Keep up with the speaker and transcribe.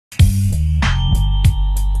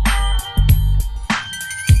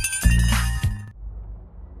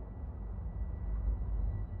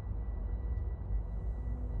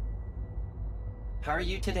How are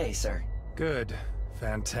you today, sir? Good.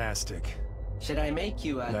 Fantastic. Should I make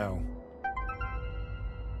you a... No.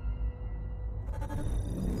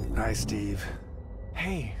 Hi, Steve.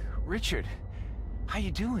 Hey, Richard. How you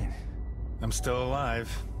doing? I'm still alive.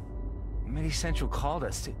 Medi Central called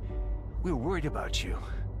us. We were worried about you.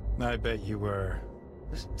 I bet you were.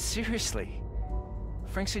 Seriously.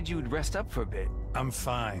 Frank said you would rest up for a bit. I'm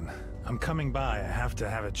fine. I'm coming by. I have to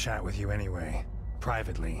have a chat with you anyway.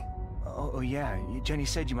 Privately. Oh yeah. Jenny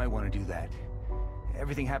said you might want to do that.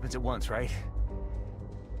 Everything happens at once, right?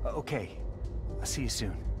 Okay. I'll see you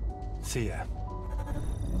soon. See ya.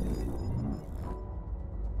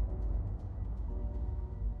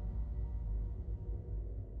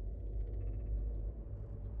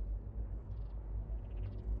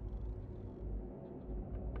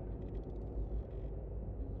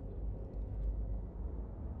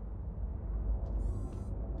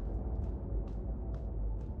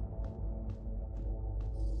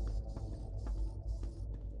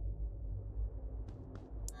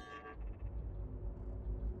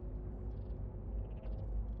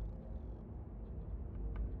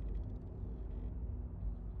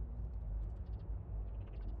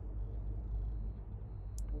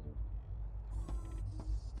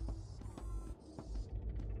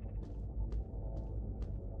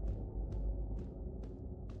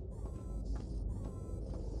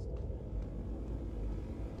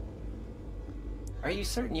 Are you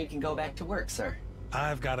certain you can go back to work, sir?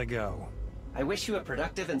 I've gotta go. I wish you a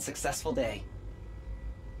productive and successful day.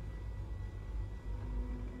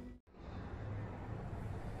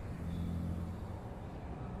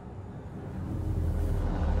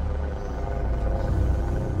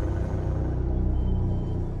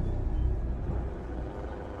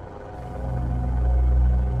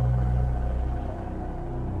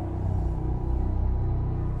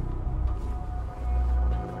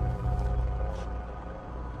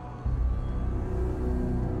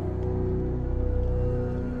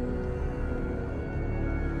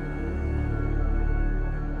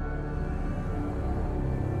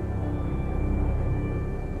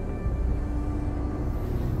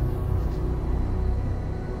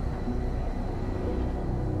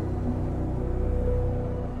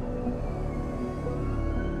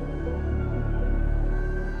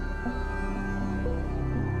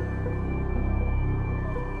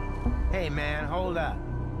 Hey man, hold up.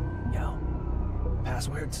 Yo,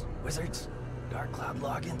 passwords, wizards, dark cloud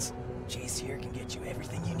logins. Chase here can get you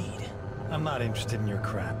everything you need. I'm not interested in your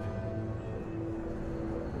crap.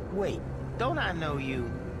 Wait, don't I know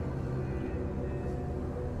you?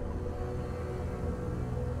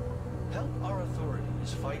 Help our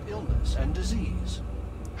authorities fight illness and disease.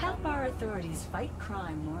 Help our authorities fight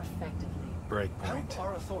crime more effectively. Breakpoint. Help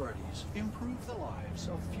our authorities improve the lives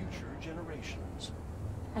of future generations.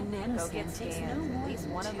 A nanoscan get takes scans. no more At least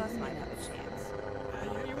than one of 2 us might have a minutes.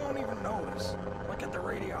 chance. You won't even notice. Look at the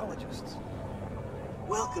radiologists.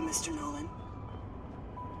 Welcome, Mr. Nolan.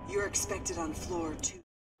 You're expected on floor 2.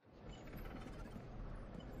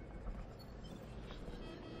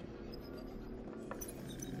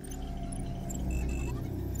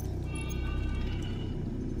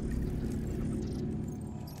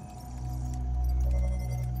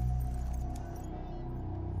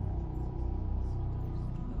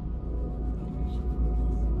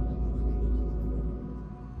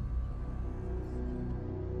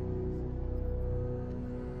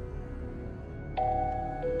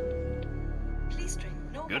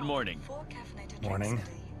 Good morning. Morning.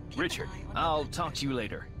 Richard, I'll talk to you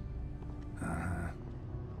later.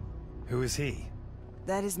 Who is he?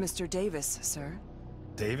 That is Mr. Davis, sir.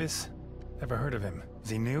 Davis? Never heard of him. Is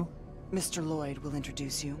he new? Mr. Lloyd will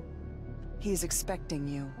introduce you. He is expecting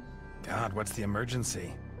you. God, what's the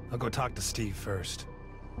emergency? I'll go talk to Steve first.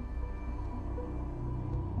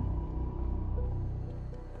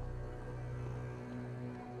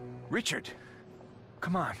 Richard!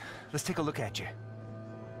 Come on, let's take a look at you.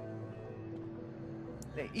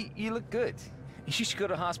 Hey, you look good. You should go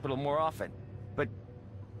to hospital more often. But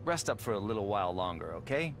rest up for a little while longer,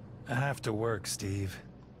 okay? I have to work, Steve.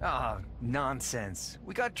 Ah, nonsense.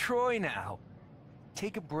 We got Troy now.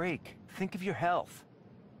 Take a break. Think of your health.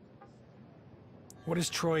 What is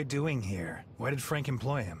Troy doing here? Why did Frank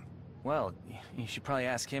employ him? Well, you should probably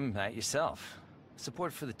ask him that yourself.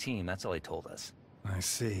 Support for the team, that's all he told us. I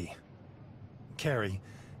see. Carrie,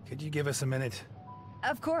 could you give us a minute?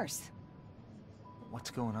 Of course. What's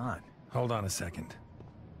going on? Hold on a second.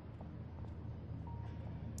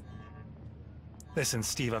 Listen,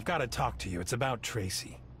 Steve, I've got to talk to you. It's about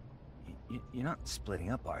Tracy. You're not splitting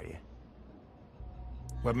up, are you?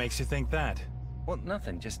 What makes you think that? Well,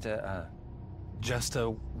 nothing. Just Just a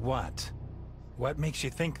what? What makes you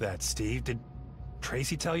think that, Steve? Did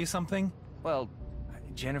Tracy tell you something? Well,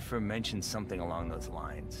 Jennifer mentioned something along those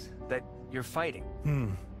lines. That you're fighting.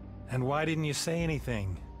 And why didn't you say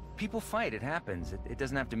anything? People fight, it happens. It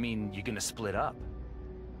doesn't have to mean you're gonna split up.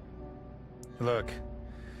 Look,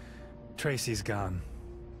 Tracy's gone.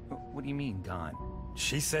 What do you mean, gone?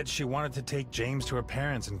 She said she wanted to take James to her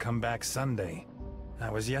parents and come back Sunday.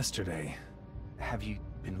 That was yesterday. Have you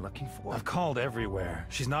been looking for her? I've called everywhere.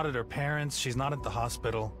 She's not at her parents', she's not at the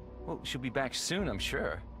hospital. Well, she'll be back soon, I'm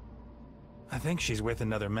sure. I think she's with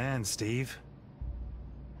another man, Steve.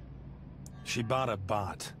 She bought a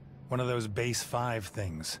bot. One of those base 5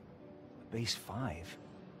 things. Base 5?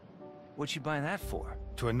 What'd she buy that for?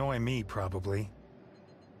 To annoy me, probably.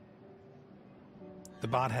 The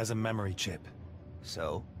bot has a memory chip.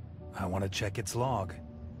 So? I want to check its log.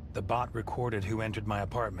 The bot recorded who entered my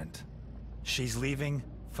apartment. She's leaving,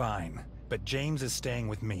 fine. But James is staying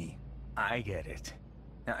with me. I get it.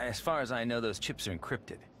 Now, as far as I know, those chips are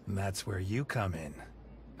encrypted. And that's where you come in.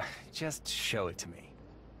 Just show it to me.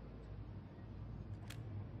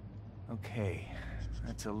 Okay,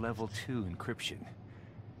 that's a level 2 encryption.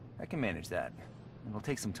 I can manage that. It'll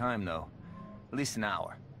take some time, though. At least an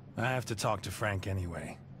hour. I have to talk to Frank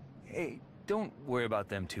anyway. Hey, don't worry about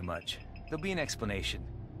them too much. There'll be an explanation.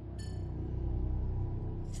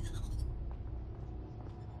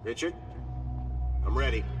 Richard? I'm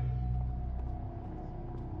ready.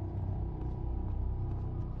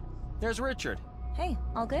 There's Richard. Hey,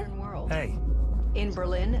 all good? World. Hey, In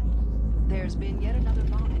Berlin, there's been yet another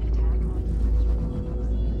bombing attack on...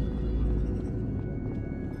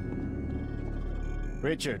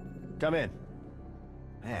 Richard, come in.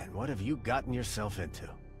 Man, what have you gotten yourself into?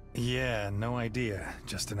 yeah, no idea.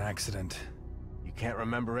 Just an accident. You can't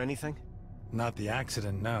remember anything? Not the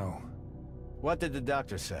accident, no. What did the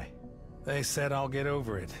doctor say? They said I'll get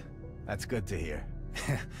over it. That's good to hear.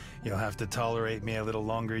 You'll have to tolerate me a little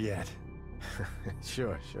longer yet.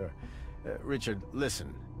 Sure. Richard,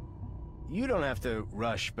 listen. You don't have to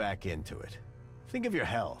rush back into it. Think of your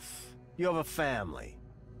health. You have a family.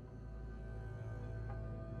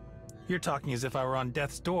 You're talking as if I were on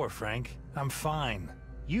death's door, Frank. I'm fine.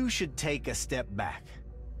 You should take a step back.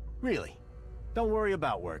 Really. Don't worry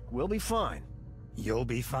about work. We'll be fine. You'll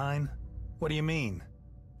be fine? What do you mean?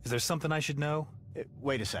 Is there something I should know?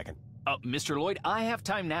 Wait a second. Mr. Lloyd, I have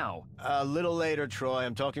time now. A little later, Troy.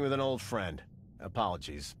 I'm talking with an old friend.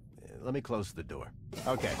 Apologies. Let me close the door.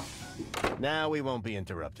 Okay. Now we won't be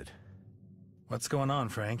interrupted. What's going on,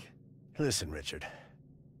 Frank? Listen, Richard.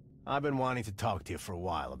 I've been wanting to talk to you for a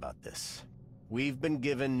while about this. We've been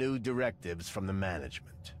given new directives from the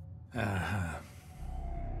management. Uh-huh.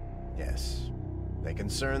 Yes. They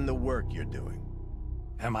concern the work you're doing.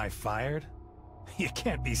 Am I fired? You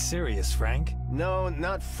can't be serious, Frank. No,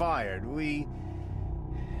 not fired. We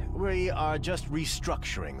are just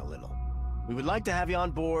restructuring a little. We would like to have you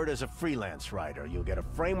on board as a freelance writer. You'll get a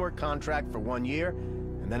framework contract for 1 year,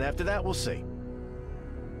 and then after that, we'll see.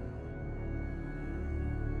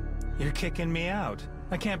 You're kicking me out.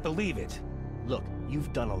 I can't believe it. Look,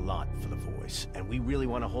 you've done a lot for The Voice, and we really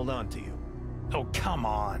want to hold on to you. Oh, come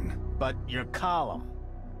on. But your column,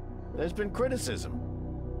 there's been criticism.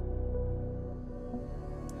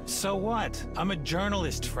 So what? I'm a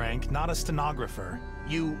journalist, Frank, not a stenographer.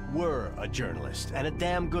 You were a journalist, and a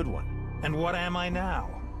damn good one. And what am I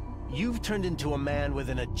now? You've turned into a man with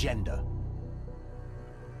an agenda.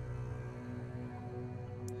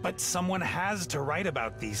 But someone has to write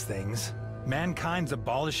about these things. Mankind's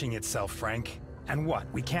abolishing itself, Frank. And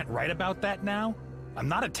what, we can't write about that now? I'm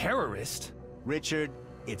not a terrorist. Richard,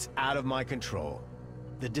 it's out of my control.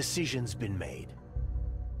 The decision's been made.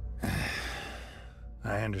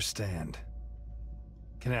 I understand.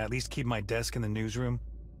 Can I at least keep my desk in the newsroom?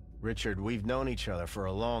 Richard, we've known each other for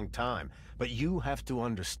a long time, but you have to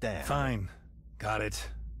understand. Fine. Got it.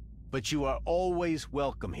 But you are always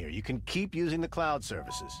welcome here. You can keep using the cloud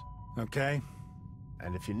services. Okay.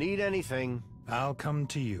 And if you need anything... I'll come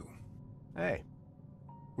to you. Hey,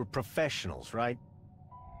 we're professionals, right?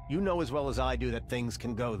 You know as well as I do that things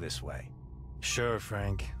can go this way. Sure,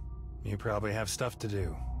 Frank. You probably have stuff to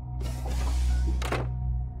do.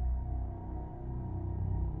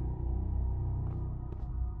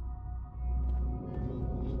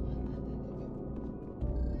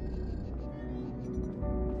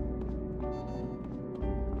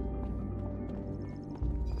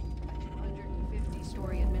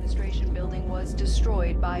 Building was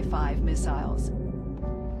destroyed by 5 missiles.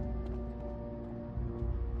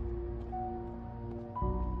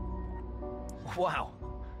 Wow.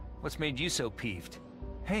 What's made you so peeved?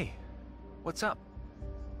 Hey, what's up?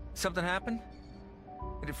 Something happened?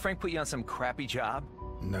 Did Frank put you on some crappy job?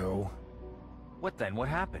 No. What then? What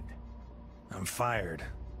happened? I'm fired.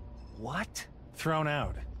 What? Thrown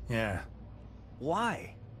out, yeah.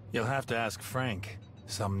 Why? You'll have to ask Frank.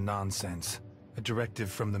 Some nonsense. A directive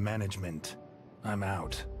from the management. I'm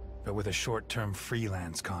out, but with a short-term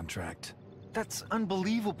freelance contract. That's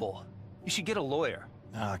unbelievable. You should get a lawyer.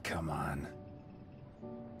 Ah, come on.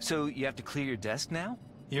 So you have to clear your desk now?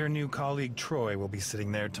 Your new colleague Troy will be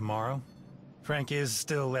sitting there tomorrow. Frank is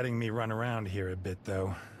still letting me run around here a bit,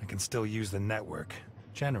 though. I can still use the network.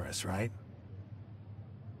 Generous, right?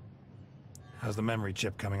 How's the memory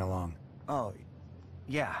chip coming along? Oh,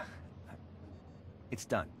 yeah. It's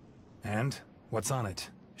done. And? What's on it?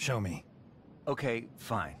 Show me. Okay,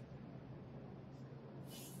 fine.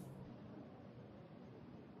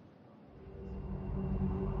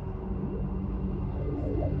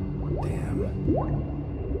 Damn.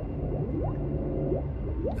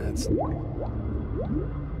 That's...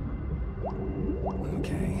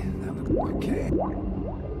 Okay, that looks okay.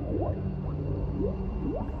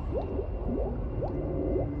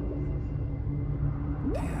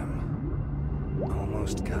 Damn.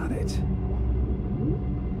 Almost got it.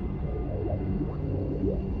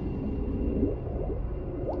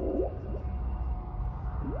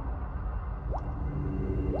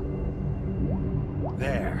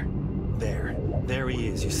 There he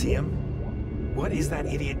is, you see him? What is that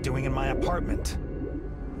idiot doing in my apartment?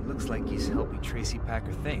 It looks like he's helping Tracy pack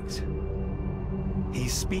her things.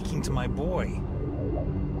 He's speaking to my boy.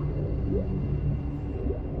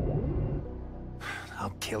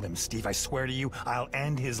 I'll kill him, Steve. I swear to you, I'll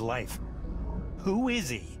end his life. Who is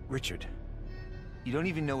he? Richard, you don't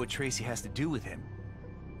even know what Tracy has to do with him.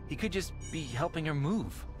 He could just be helping her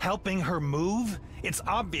move. Helping her move? It's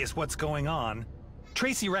obvious what's going on.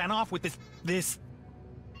 Tracy ran off with this...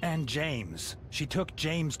 And James. She took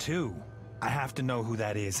James too. I have to know who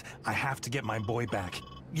that is. I have to get my boy back.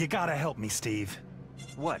 You gotta help me, Steve.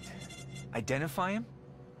 What? Identify him?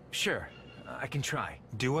 Sure, I can try.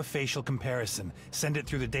 Do a facial comparison. Send it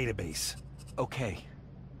through the database. Okay.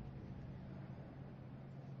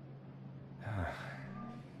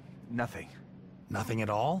 Nothing. Nothing at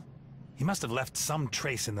all? He must have left some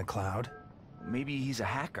trace in the cloud. Maybe he's a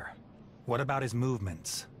hacker. What about his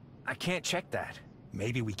movements? I can't check that.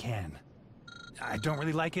 Maybe we can. I don't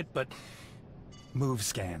really like it, but...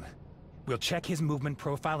 MoveScan. We'll check his movement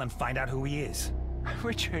profile and find out who he is.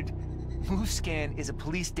 Richard, MoveScan is a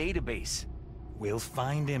police database. We'll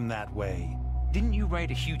find him that way. Didn't you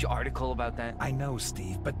write a huge article about that? I know,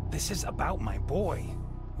 Steve, but this is about my boy.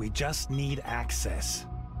 We just need access.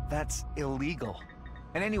 That's illegal.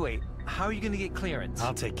 And anyway, how are you gonna get clearance?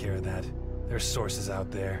 I'll take care of that. There's sources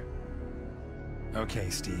out there. Okay,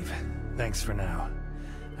 Steve. Thanks for now.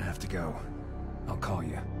 I have to go. I'll call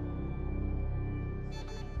you.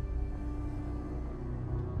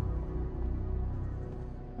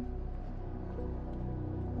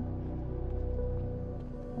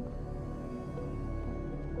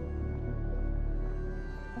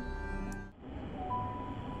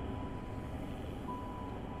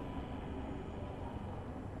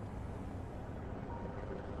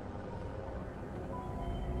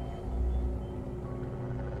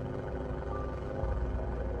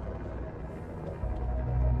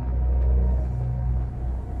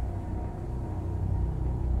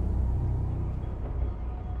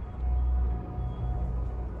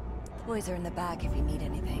 Boys are in the back if you need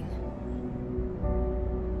anything.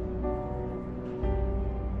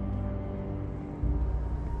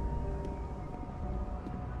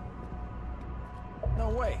 No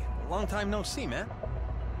way. Long time no see, man.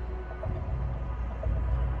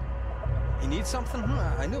 You need something?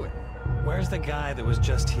 I knew it. Where's the guy that was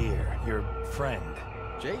just here? Your friend?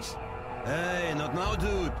 Jace? Hey, not now,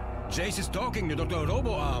 dude. Jace is talking to Dr.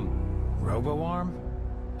 Roboarm. Roboarm?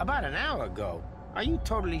 About an hour ago. Are you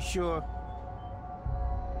totally sure?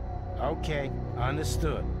 Okay,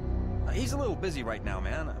 understood. He's a little busy right now,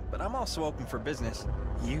 man, but I'm also open for business.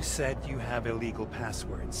 You said you have illegal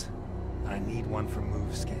passwords. I need one for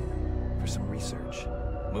MoveScan, for some research.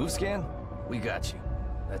 MoveScan? We got you.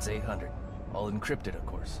 That's 800. All encrypted, of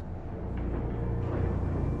course.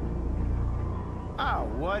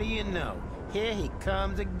 Oh, what do you know? Here he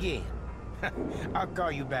comes again. I'll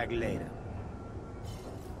call you back later.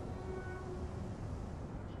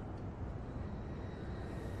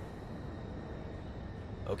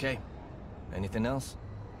 Okay. Anything else?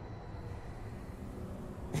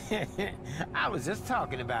 I was just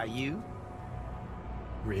talking about you.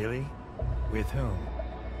 Really? With whom?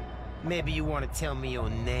 Maybe you want to tell me your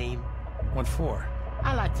name? What for?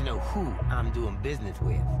 I like to know who I'm doing business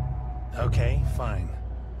with. Okay, fine.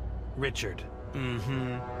 Richard.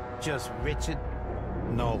 Mm-hmm. Just Richard?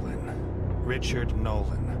 Nolan. Richard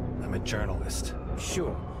Nolan. I'm a journalist.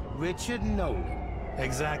 Sure. Richard Nolan.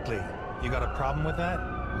 Exactly. You got a problem with that?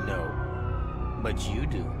 No. But you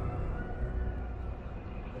do.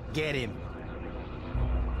 Get him.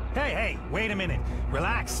 Hey, wait a minute.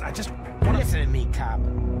 Relax. I just wanna... Listen to me, cop.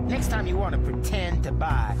 Next time you want to pretend to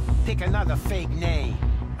buy, pick another fake name.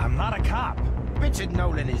 I'm not a cop. Richard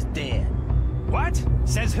Nolan is dead. What?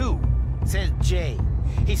 Says who? Says Jay.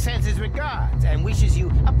 He sends his regards and wishes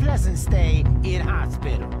you a pleasant stay in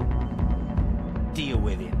hospital. Deal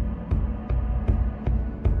with him.